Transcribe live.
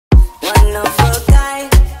One of a kind,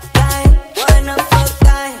 one of a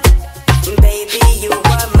kind. Baby, you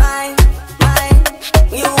are mine, mine,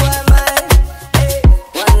 you are mine. Hey.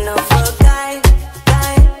 One of a kind,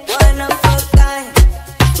 one of a kind.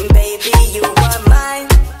 Baby, you are mine,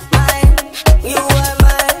 mine, you are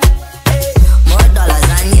mine. Hey. More dollars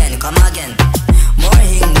and yen, come again. More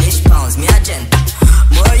English pounds, me a gent.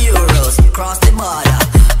 More euros, cross the border.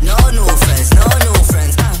 No new friends, no new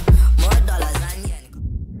friends. More dollars and yen.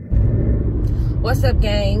 What's up,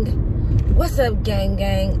 gang? What's up, gang?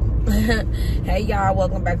 Hey, y'all,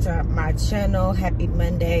 welcome back to my channel. Happy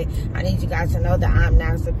Monday. I need you guys to know that I'm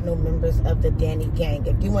now some new members of the Danny Gang.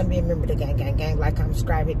 If you want to be a member of the gang, like, comment,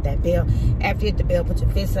 subscribe, hit that bell. After you hit the bell, put your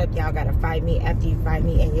fists up. Y'all gotta fight me. After you fight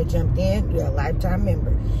me and you jumped in, you're a lifetime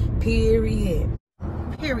member. Period.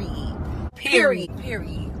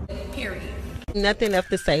 Nothing else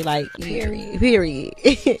to say, like, period.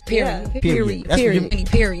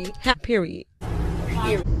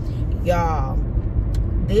 Y'all,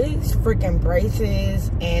 these freaking braces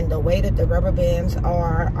and the way that the rubber bands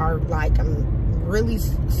are like, I'm really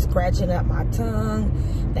scratching up my tongue.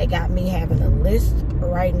 They got me having a lisp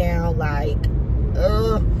right now, like,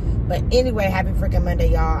 But anyway, happy freaking Monday,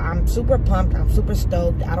 y'all. I'm super pumped. I'm super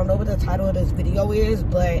stoked. I don't know what the title of this video is,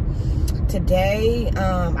 but today,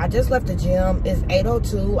 I just left the gym. It's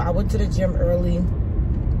 8:02. I went to the gym early.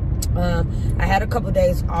 I had a couple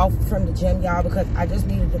days off from the gym, y'all, because I just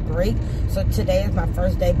needed a break. So today is my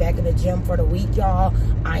first day back in the gym for the week, y'all.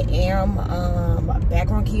 I am back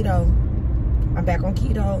on keto. I'm back on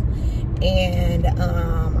keto, and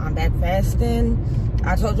I'm back fasting.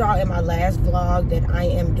 I told y'all in my last vlog that I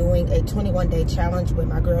am doing a 21-day challenge with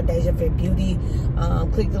my girl Deja Fit Beauty.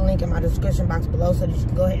 Click the link in my description box below so that you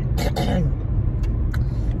can go ahead.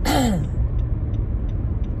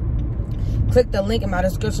 Click the link in my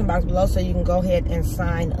description box below so you can go ahead and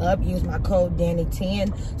sign up. Use my code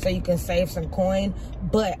Danny10 so you can save some coin.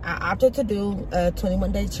 But I opted to do a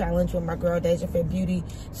 21-day challenge with my girl Deja Fit Beauty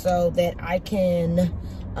so that I can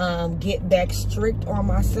get back strict on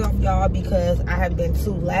myself, y'all, because I have been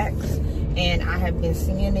too lax and I have been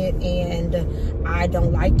seeing it and I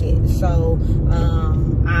don't like it. So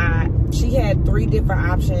she had 3 different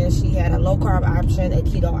options. She had a low carb option, a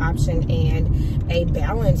keto option, and a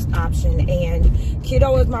balanced option. And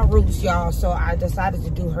keto is my roots, y'all, so I decided to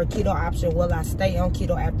do her keto option. Will I stay on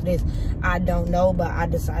keto after this? I don't know, but I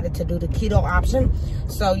decided to do the keto option.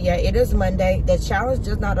 So yeah, it is Monday. The challenge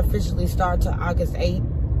does not officially start till August 8th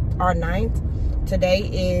or 9th. Today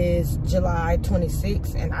is July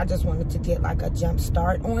 26th, and I just wanted to get like a jump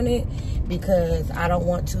start on it because I don't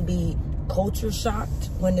want to be culture shocked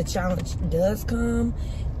when the challenge does come.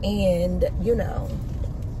 And you know,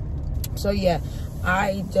 so yeah,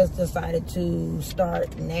 I just decided to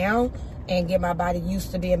start now and get my body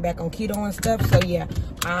used to being back on keto and stuff. So yeah,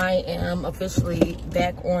 I am officially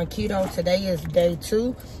back on keto. Today is day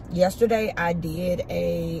 2. Yesterday I did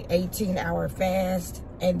a 18-hour fast,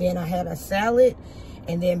 and then I had a salad,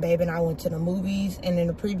 and then baby and I went to the movies. And in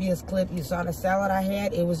the previous clip you saw the salad I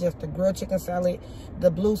had. It was just the grilled chicken salad,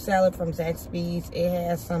 the blue salad from Zaxby's. It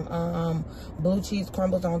has some blue cheese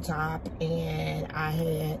crumbles on top, and I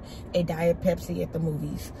had a Diet Pepsi at the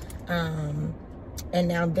movies. And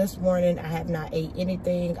now this morning I have not ate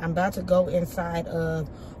anything. I'm about to go inside of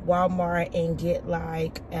Walmart and get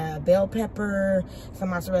like bell pepper, some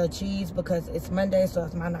mozzarella cheese, because it's Monday, so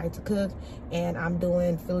it's my night to cook. And I'm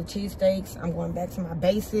doing Philly cheesesteaks. I'm going back to my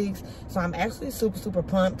basics. So I'm actually super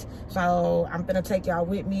pumped. So I'm gonna take y'all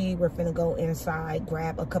with me. We're finna go inside,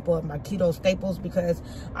 grab a couple of my keto staples, because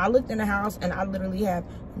I looked in the house and I literally have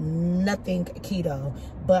nothing keto.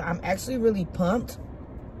 But I'm actually really pumped.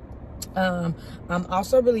 I'm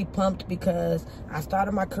also really pumped because I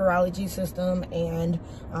started my Curology system, and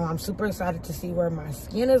I'm super excited to see where my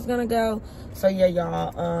skin is gonna go. So yeah,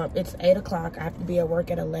 y'all, it's 8 o'clock. I have to be at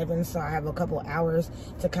work at 11, so I have a couple hours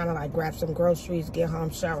to kind of like grab some groceries, get home,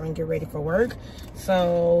 shower, and get ready for work.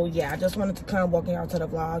 So yeah, I just wanted to come welcome y'all to the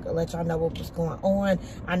vlog and let y'all know what was going on.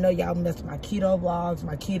 I know y'all missed my keto vlogs,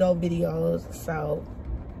 my keto videos, so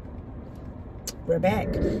we're back.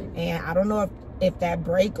 And I don't know if that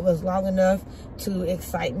break was long enough to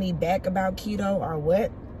excite me back about keto or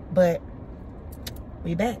what, but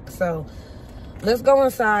we back. So let's go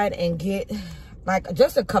inside and get like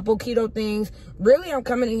just a couple keto things. Really, I'm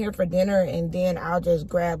coming in here for dinner, and then I'll just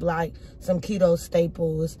grab like some keto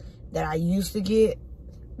staples that I used to get,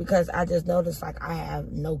 because I just noticed like I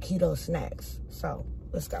have no keto snacks. So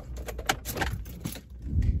let's go.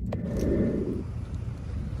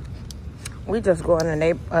 We just go in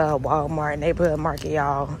the Walmart neighborhood market,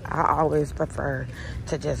 y'all. I always prefer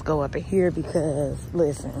to just go up in here because,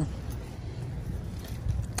 listen,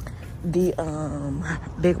 the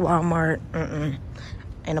big Walmart.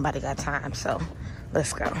 Ain't nobody got time, so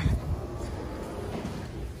let's go.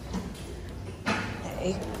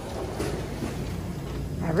 Hey,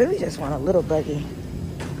 I really just want a little buggy.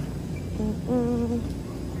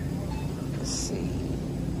 Let's see.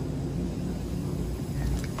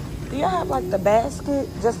 Do y'all have like the basket?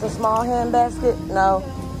 Just a small hand basket? No?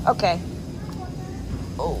 Okay.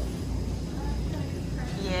 Oh.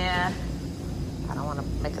 Yeah. I don't want to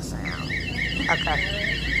make a sound. Okay.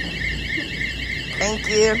 Thank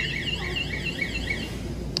you.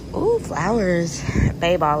 Ooh, flowers.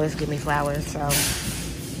 Babe always give me flowers, so.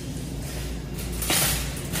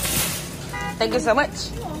 Thank you so much.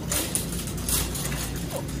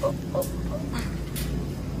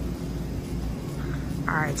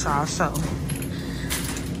 All right, y'all, so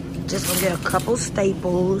just gonna get a couple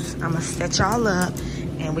staples. I'm gonna set y'all up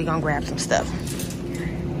and we're gonna grab some stuff.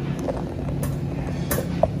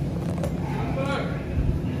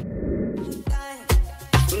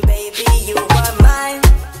 Baby, you are mine,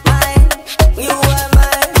 mine, you are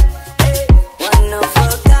mine, hey, one of a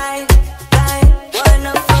kind, kind, one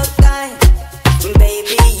of a kind.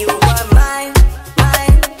 Baby, you are mine,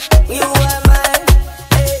 mine, you are mine,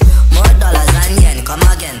 hey. More dollars and yen, come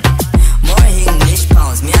again. More English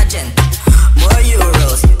pounds, me a gent. More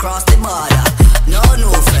euros, cross the border. No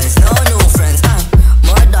new friends, no new friends.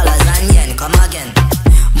 More dollars and yen, come again.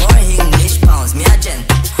 More English pounds, me a gent.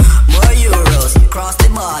 More euros, cross the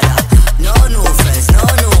border. No new friends, no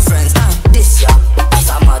new friends. This year, it's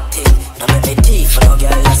a mad thing. No make me teeth, no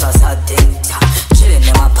girl, that's a sad thing. Chilling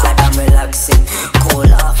in my pipe, I'm relaxing.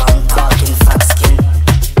 Cool off, I'm talking fat skin.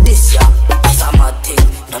 This year, it's a mad thing.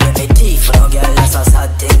 No make me teeth, no girl, that's a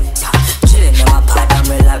sad thing. Chilling in my pipe, I'm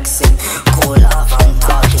relaxing. Cool off, I'm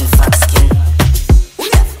talking fat skin. We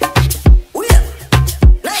up.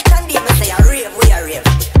 Night and day, me say a rave, we a rave.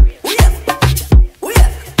 We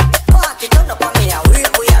up. Party turn up on me, a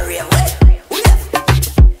rave, we a rave. We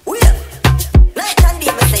up. Night and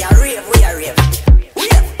day, me say a rave, we a rave. We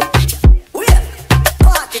up.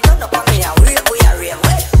 Party turn up on me, a rave, we a rave.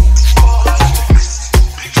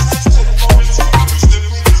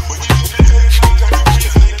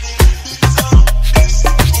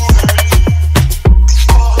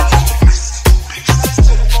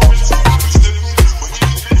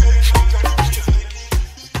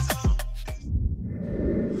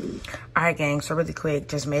 Alright, gang, so really quick,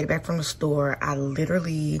 just made it back from the store. I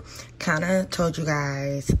literally kind of told you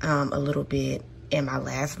guys a little bit in my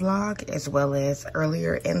last vlog as well as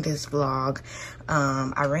earlier in this vlog.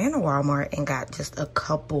 I ran to Walmart and got just a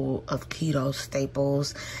couple of keto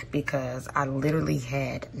staples because I literally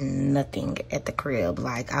had nothing at the crib.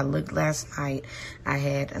 Like, I looked last night, I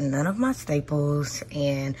had none of my staples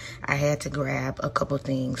and I had to grab a couple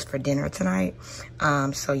things for dinner tonight.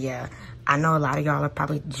 So yeah, I know a lot of y'all are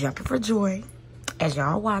probably jumping for joy as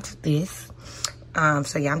y'all watch this.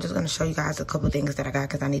 So yeah, I'm just going to show you guys a couple things that I got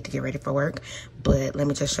because I need to get ready for work. But let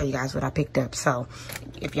me just show you guys what I picked up. So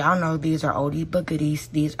if y'all know, these are oldie but goodies.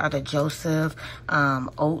 These are the Joseph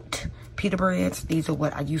oat pita breads. These are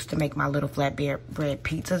what I used to make my little flatbread bread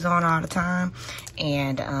pizzas on all the time.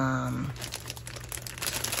 And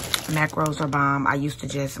macros are bomb. I used to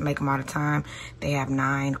just make them all the time. They have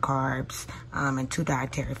 9 carbs and 2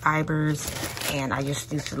 dietary fibers. And I used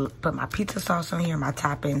to put my pizza sauce on here, my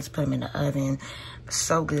toppings, put them in the oven.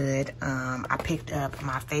 So good. I picked up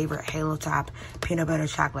my favorite Halo Top peanut butter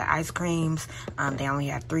chocolate ice creams. They only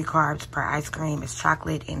have 3 carbs per ice cream. It's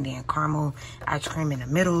chocolate and then caramel ice cream in the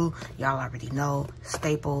middle. Y'all already know,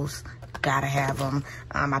 staples. Gotta have them.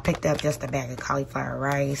 I picked up just a bag of cauliflower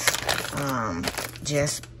rice.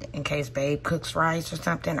 Just in case babe cooks rice or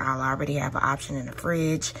something, I'll already have an option in the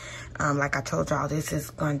fridge. Like I told y'all, this is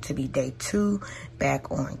going to be day 2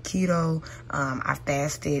 back on keto. I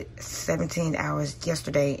fasted 17 hours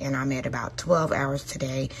yesterday and I'm at about 12 hours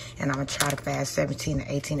today. And I'm going to try to fast 17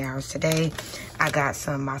 to 18 hours today. I got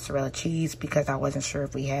some mozzarella cheese because I wasn't sure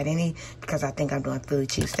if we had any because I think I'm doing Philly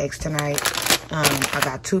cheesesteaks tonight. I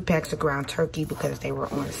got 2 packs of ground turkey because they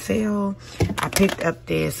were on sale. I picked up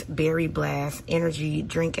this Berry Blast energy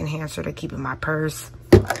drink enhancer to keep in my purse.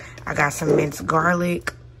 I got some minced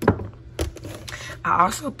garlic. I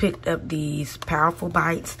also picked up these Powerful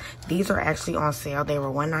Bites. These are actually on sale. They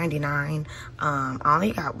were $1.99. I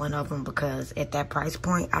only got one of them because at that price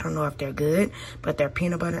point, I don't know if they're good, but they're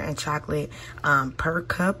peanut butter and chocolate per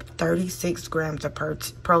cup, 36 grams of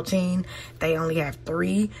protein. They only have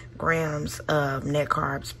 3 grams of net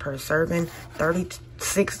carbs per serving,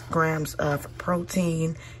 36 grams of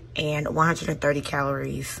protein, and 130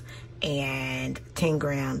 calories. and 10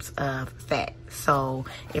 grams of fat. So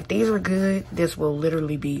if these are good, this will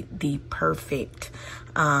literally be the perfect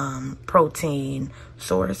protein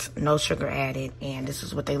source. No sugar added. And this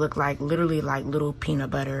is what they look like, literally like little peanut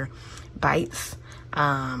butter bites.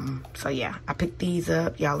 So yeah, I picked these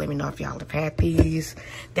up. Y'all let me know if y'all have had these.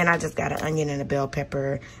 Then I just got an onion and a bell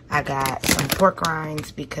pepper. I got some pork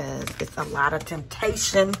rinds because it's a lot of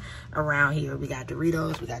temptation around here. We got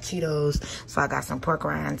Doritos, we got Cheetos. So I got some pork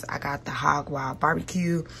rinds. I got the Hog Wild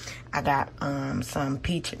barbecue. I got some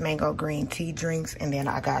peach mango green tea drinks, and then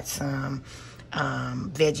I got some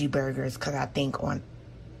veggie burgers because I think on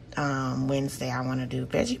Wednesday I want to do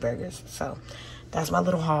veggie burgers. So that's my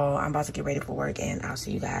little haul. I'm about to get ready for work, and I'll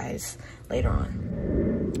see you guys later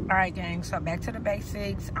on. All right, gang, so back to the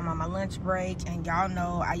basics. I'm on my lunch break, and y'all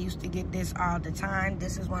know I used to get this all the time.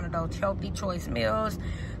 This is one of those healthy choice meals.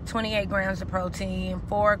 28 grams of protein,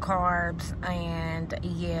 4 carbs, and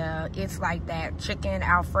yeah, it's like that chicken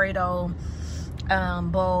Alfredo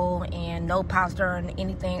bowl, and no pasta or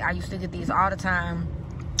anything. I used to get these all the time.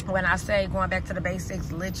 When I say going back to the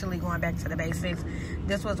basics, literally going back to the basics,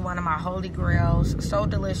 this was one of my holy grails. So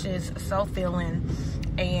delicious, so filling.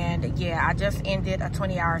 And yeah, I just ended a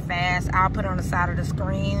 20-hour fast. I'll put on the side of the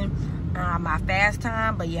screen my fast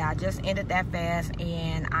time, but yeah, I just ended that fast,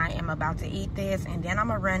 and I am about to eat this, and then I'm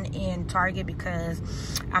gonna run in Target because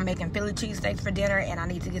I'm making Philly cheesesteaks for dinner, and I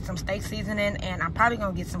need to get some steak seasoning, and I'm probably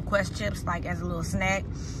gonna get some Quest chips like as a little snack.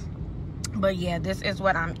 But yeah, this is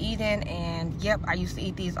what I'm eating, and yep, I used to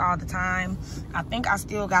eat these all the time. I think I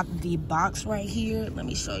still got the box right here. Let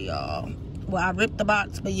me show y'all. Well, I ripped the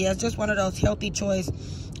box, but yeah, it's just one of those healthy choice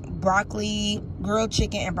broccoli, grilled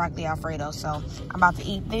chicken, and broccoli Alfredo. So I'm about to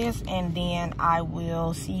eat this, and then I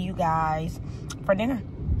will see you guys for dinner.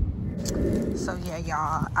 So yeah,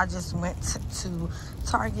 y'all, I just went to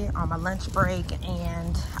Target on my lunch break,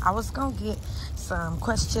 and I was gonna get some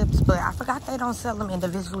Quest chips, but I forgot they don't sell them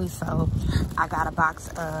individually, so I got a box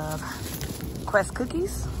of Quest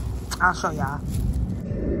cookies. I'll show y'all.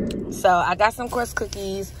 So I got some Quest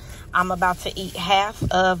cookies. I'm about to eat half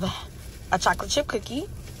of a chocolate chip cookie,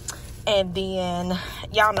 and then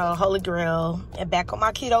y'all know, holy grail, and back on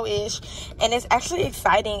my keto-ish, and it's actually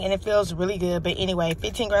exciting and it feels really good. But anyway,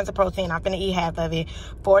 15 grams of protein. I'm gonna eat half of it.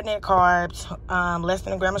 4 net carbs, less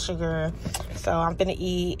than a gram of sugar. So I'm gonna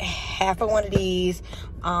eat half of one of these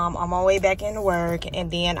on my way back into work. And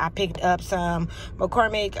then I picked up some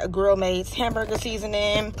McCormick Grill Mates hamburger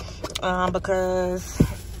seasoning because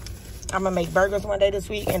I'm gonna make burgers one day this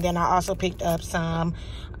week. And then I also picked up some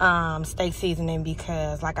steak seasoning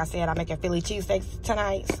because, like I said, I'm making Philly cheesesteaks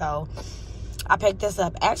tonight. So I picked this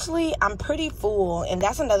up. Actually, I'm pretty full, and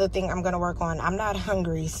that's another thing I'm gonna work on. I'm not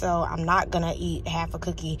hungry, so I'm not gonna eat half a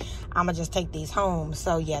cookie. I'm gonna just take these home.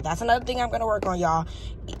 So yeah, that's another thing I'm gonna work on, y'all.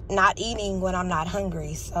 Not eating when I'm not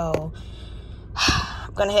hungry. So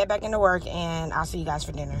I'm gonna head back into work, and I'll see you guys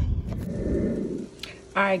for dinner.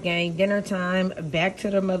 All right, gang, dinner time. Back to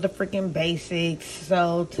the motherfucking basics.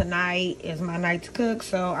 So tonight is my night to cook,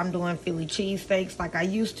 so I'm doing Philly cheesesteaks like I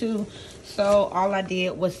used to. So all I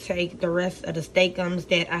did was take the rest of the steakums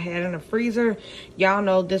that I had in the freezer. Y'all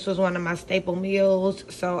know this was one of my staple meals,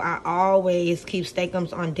 so I always keep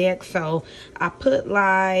steakums on deck. So I put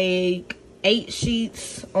like 8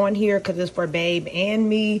 sheets on here because it's for babe and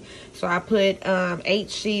me. So I put 8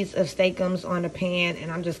 sheets of steakums on the pan,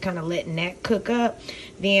 and I'm just kind of letting that cook up.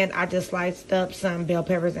 Then I just sliced up some bell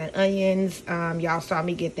peppers and onions. Y'all saw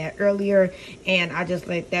me get that earlier, and I just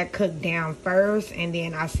let that cook down first, and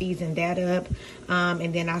then I seasoned that up.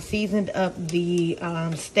 And then I seasoned up the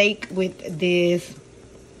steak with this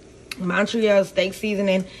Montreal steak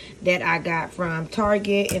seasoning that I got from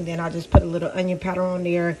Target, and then I just put a little onion powder on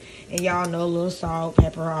there, and y'all know, a little salt,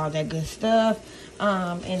 pepper, all that good stuff.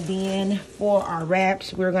 And then for our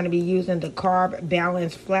wraps, we're going to be using the carb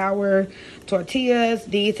balanced flour tortillas.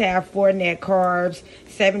 These have 4 net carbs,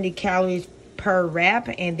 70 calories per wrap.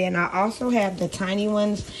 And then I also have the tiny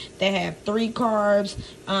ones that have 3 carbs.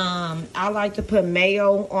 I like to put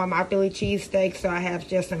mayo on my Philly cheesesteak, so I have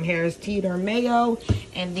just some Harris Teeter mayo,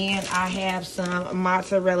 and then I have some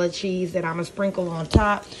mozzarella cheese that I'm gonna sprinkle on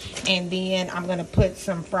top, and then I'm gonna put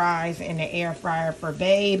some fries in the air fryer for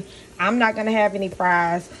babe. I'm not gonna have any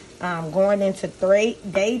fries. Going into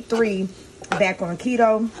day 3 back on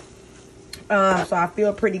keto. So I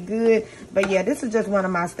feel pretty good. But yeah, this is just one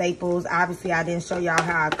of my staples. Obviously, I didn't show y'all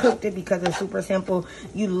how I cooked it because it's super simple.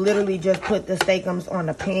 You literally just put the steakums on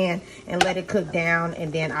the pan and let it cook down.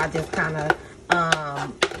 And then I just kind of,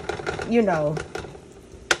 you know,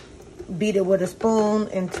 beat it with a spoon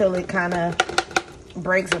until it kind of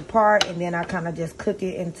breaks apart, and then I kind of just cook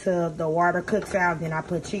it until the water cooks out. Then I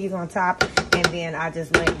put cheese on top, and then I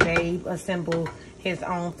just let Babe assemble his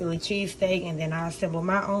own Philly cheesesteak, and then I assemble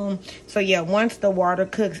my own. So yeah, once the water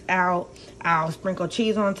cooks out, I'll sprinkle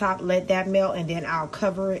cheese on top, let that melt, and then I'll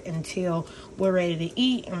cover it until we're ready to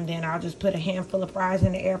eat. And then I'll just put a handful of fries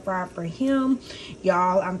in the air fryer for him.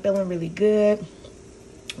 Y'all, I'm feeling really good.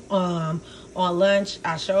 On lunch,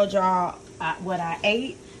 I showed y'all what I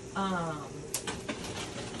ate.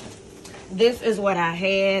 This is what I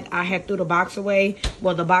had. I had threw the box away.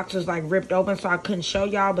 Well, the box was like ripped open, so I couldn't show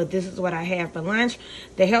y'all, but this is what I had for lunch.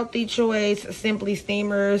 The healthy choice, Simply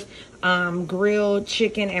Steamers, grilled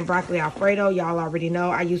chicken and broccoli Alfredo. Y'all already know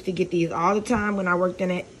I used to get these all the time when I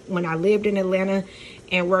lived in Atlanta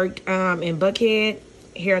and worked in Buckhead.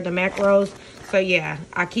 Here are the macros. So yeah,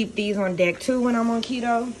 I keep these on deck too when I'm on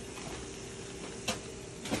keto.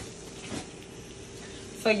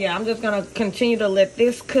 So yeah, I'm just gonna continue to let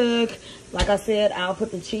this cook. Like I said, I'll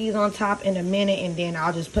put the cheese on top in a minute, and then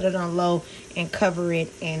I'll just put it on low and cover it.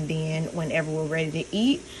 And then whenever we're ready to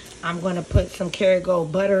eat, I'm gonna put some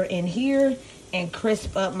Kerrygold butter in here and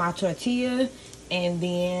crisp up my tortilla, and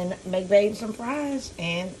then make Babe some fries,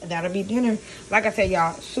 and that'll be dinner. Like I said,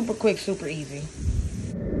 y'all, super quick, super easy.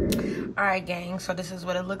 Alright, gang, so this is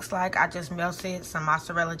what it looks like. I just melted some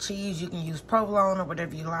mozzarella cheese. You can use provolone or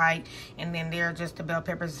whatever you like. And then there are just the bell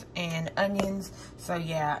peppers and onions. So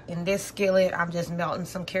yeah, in this skillet, I'm just melting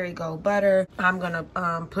some Kerrygold butter. I'm gonna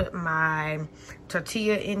put my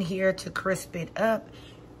tortilla in here to crisp it up.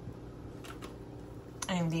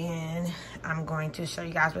 And then I'm going to show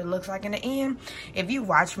you guys what it looks like in the end. If you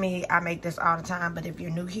watch me, I make this all the time. But if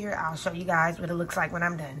you're new here, I'll show you guys what it looks like when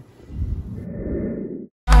I'm done.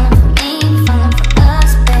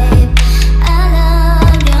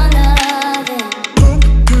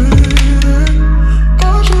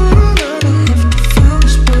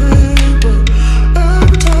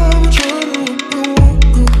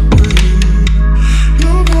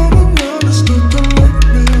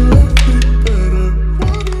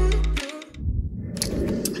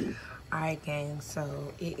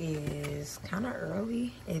 So it is kind of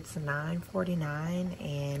early. It's 9:49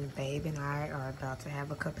 and Babe and I are about to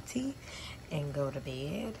have a cup of tea and go to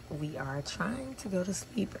bed. We are trying to go to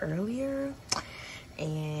sleep earlier,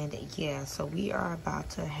 and yeah, so we are about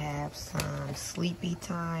to have some sleepy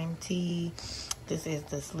time tea. This is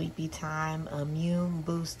the Sleepy Time Immune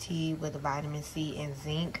Boost Tea with vitamin C and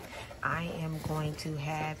zinc. I am going to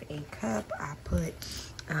have a cup. I put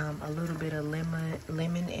a little bit of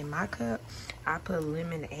lemon in my cup. I put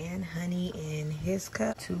lemon and honey in his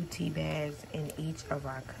cup. 2 tea bags in each of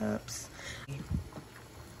our cups.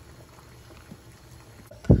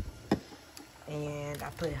 And I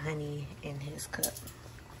put honey in his cup.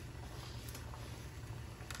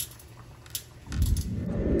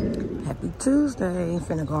 Happy Tuesday.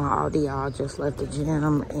 Finna go on Aldi. Y'all just left the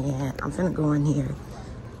gym, and I'm finna go in here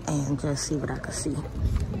and just see what I can see.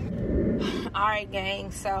 All right,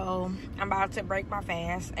 gang, so I'm about to break my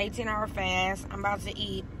fast, 18-hour fast. I'm about to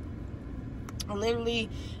eat literally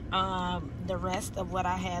the rest of what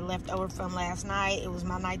I had left over from last night. It was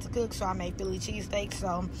my night to cook, so I made Philly cheesesteak.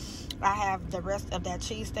 So I have the rest of that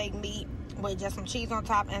cheesesteak meat with just some cheese on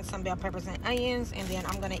top and some bell peppers and onions. And then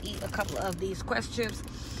I'm going to eat a couple of these Quest chips.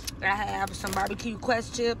 I have some barbecue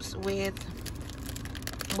Quest chips with,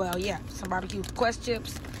 well, yeah, some barbecue Quest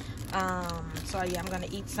chips. So yeah, I'm gonna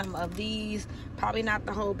eat some of these, probably not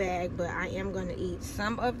the whole bag, but I am gonna eat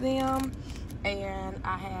some of them. And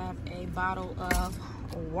I have a bottle of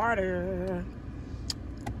water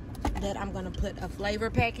that I'm gonna put a flavor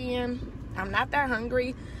pack in. I'm not that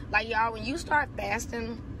hungry. Like, y'all, when you start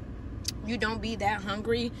fasting, you don't be that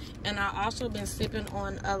hungry. And I also been sipping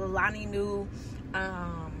on a Lonnie New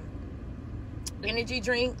energy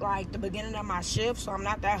drink like the beginning of my shift, so I'm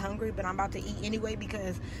not that hungry, but I'm about to eat anyway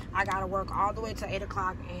because I gotta work all the way to 8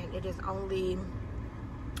 o'clock and it is only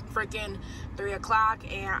freaking 3 o'clock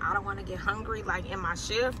and I don't want to get hungry like in my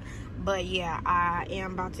shift. But yeah, I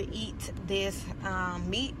am about to eat this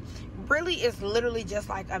meat. Really, it's literally just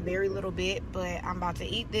like a very little bit, but I'm about to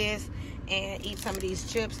eat this and eat some of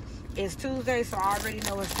these chips. It's Tuesday, so I already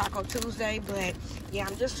know it's Taco Tuesday, but yeah,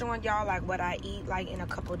 I'm just showing y'all like what I eat like in a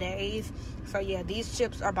couple days. So yeah, these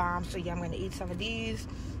chips are bomb. So yeah, I'm gonna eat some of these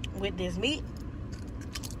with this meat.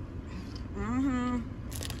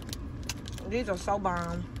 These are so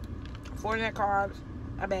bomb. 4 net carbs,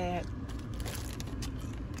 a bag,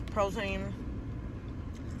 protein,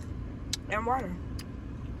 and water.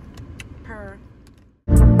 Per.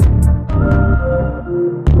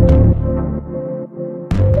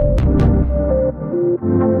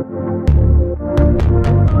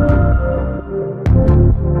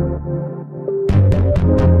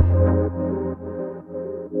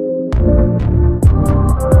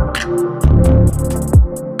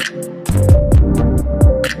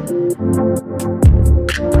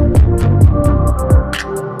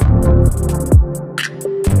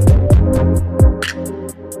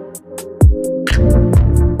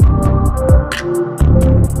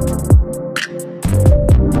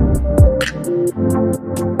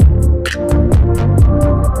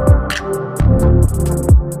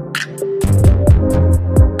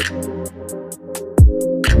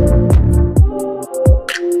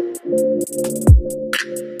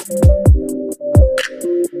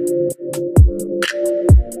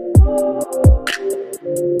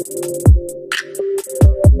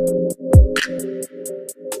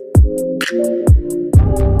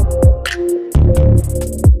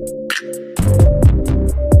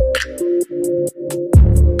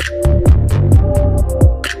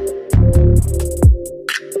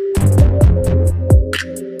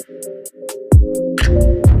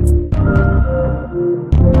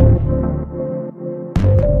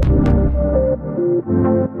 Alright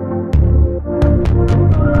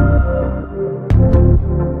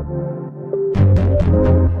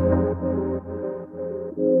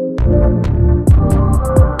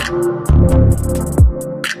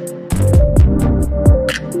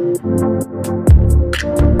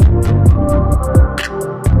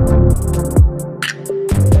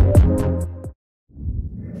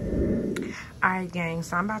gang,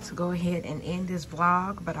 so I'm about to go ahead and end this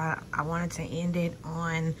vlog, but I wanted to end it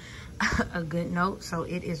on a good note. So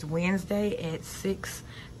it is Wednesday at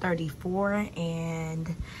 6:34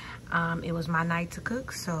 and it was my night to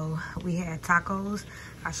cook. So we had tacos.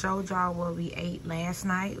 I showed y'all what we ate last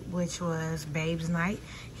night, which was Babe's night.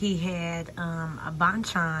 He had a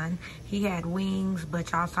banchan, he had wings,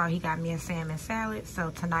 but y'all saw he got me a salmon salad.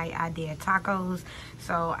 So tonight I did tacos.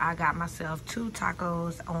 So I got myself 2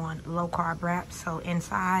 tacos on low carb wraps. So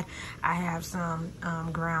inside I have some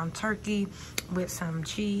ground turkey with some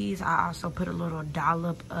cheese. I also put a little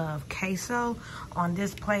dollop of queso. On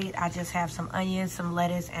this plate I just have some onions, some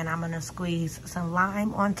lettuce, and I'm gonna squeeze some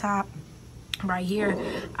lime on top. Right here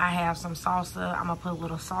I have some salsa. I'm gonna put a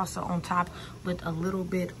little salsa on top with a little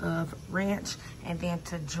bit of ranch. And then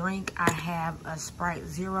to drink I have a Sprite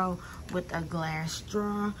Zero with a glass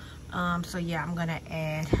straw. So yeah, I'm gonna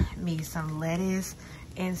add me some lettuce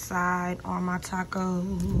inside on my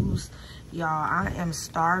tacos. Y'all, I am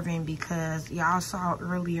starving because y'all saw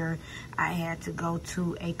earlier I had to go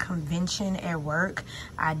to a convention at work.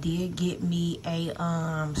 I did get me a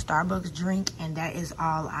Starbucks drink, and that is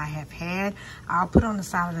all I have had. I'll put on the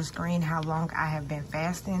side of the screen how long I have been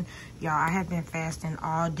fasting. Y'all, I have been fasting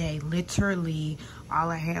all day. Literally all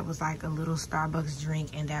I had was like a little Starbucks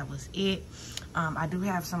drink, and that was it. I do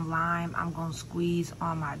have some lime I'm gonna squeeze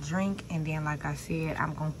on my drink, and then like I said,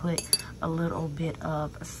 I'm gonna put a little bit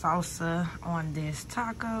of salsa on this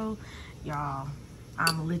taco. Y'all,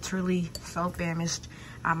 I'm literally so famished.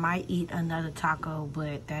 I might eat another taco,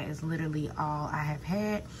 but that is literally all I have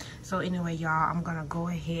had. So anyway, y'all, I'm gonna go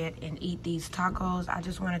ahead and eat these tacos. I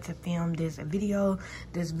just wanted to film this video.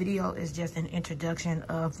 This video is just an introduction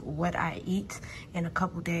of what I eat in a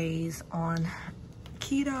couple days on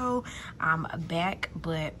keto. I'm back,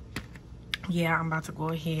 but yeah, I'm about to go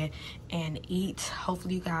ahead and eat.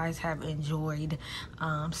 Hopefully you guys have enjoyed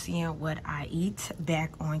seeing what I eat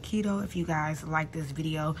back on keto. If you guys like this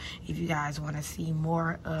video, if you guys want to see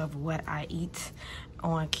more of what I eat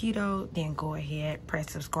on keto, then go ahead,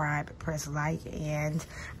 press subscribe, press like, and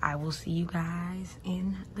I will see you guys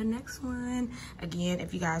in the next one. Again,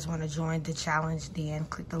 if you guys want to join the challenge, then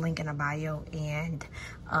click the link in the bio and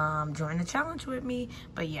join the challenge with me.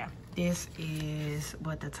 But yeah, this is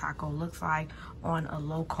what the taco looks like on a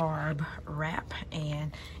low carb wrap.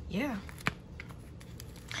 And yeah,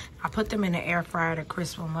 I put them in the air fryer to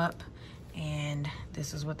crisp them up, and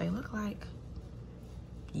this is what they look like.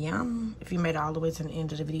 Yum. If you made it all the way to the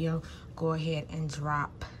end of the video, go ahead and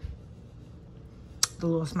drop the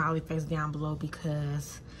little smiley face down below,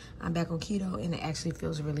 because I'm back on keto and it actually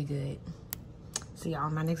feels really good. See y'all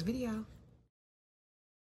in my next video.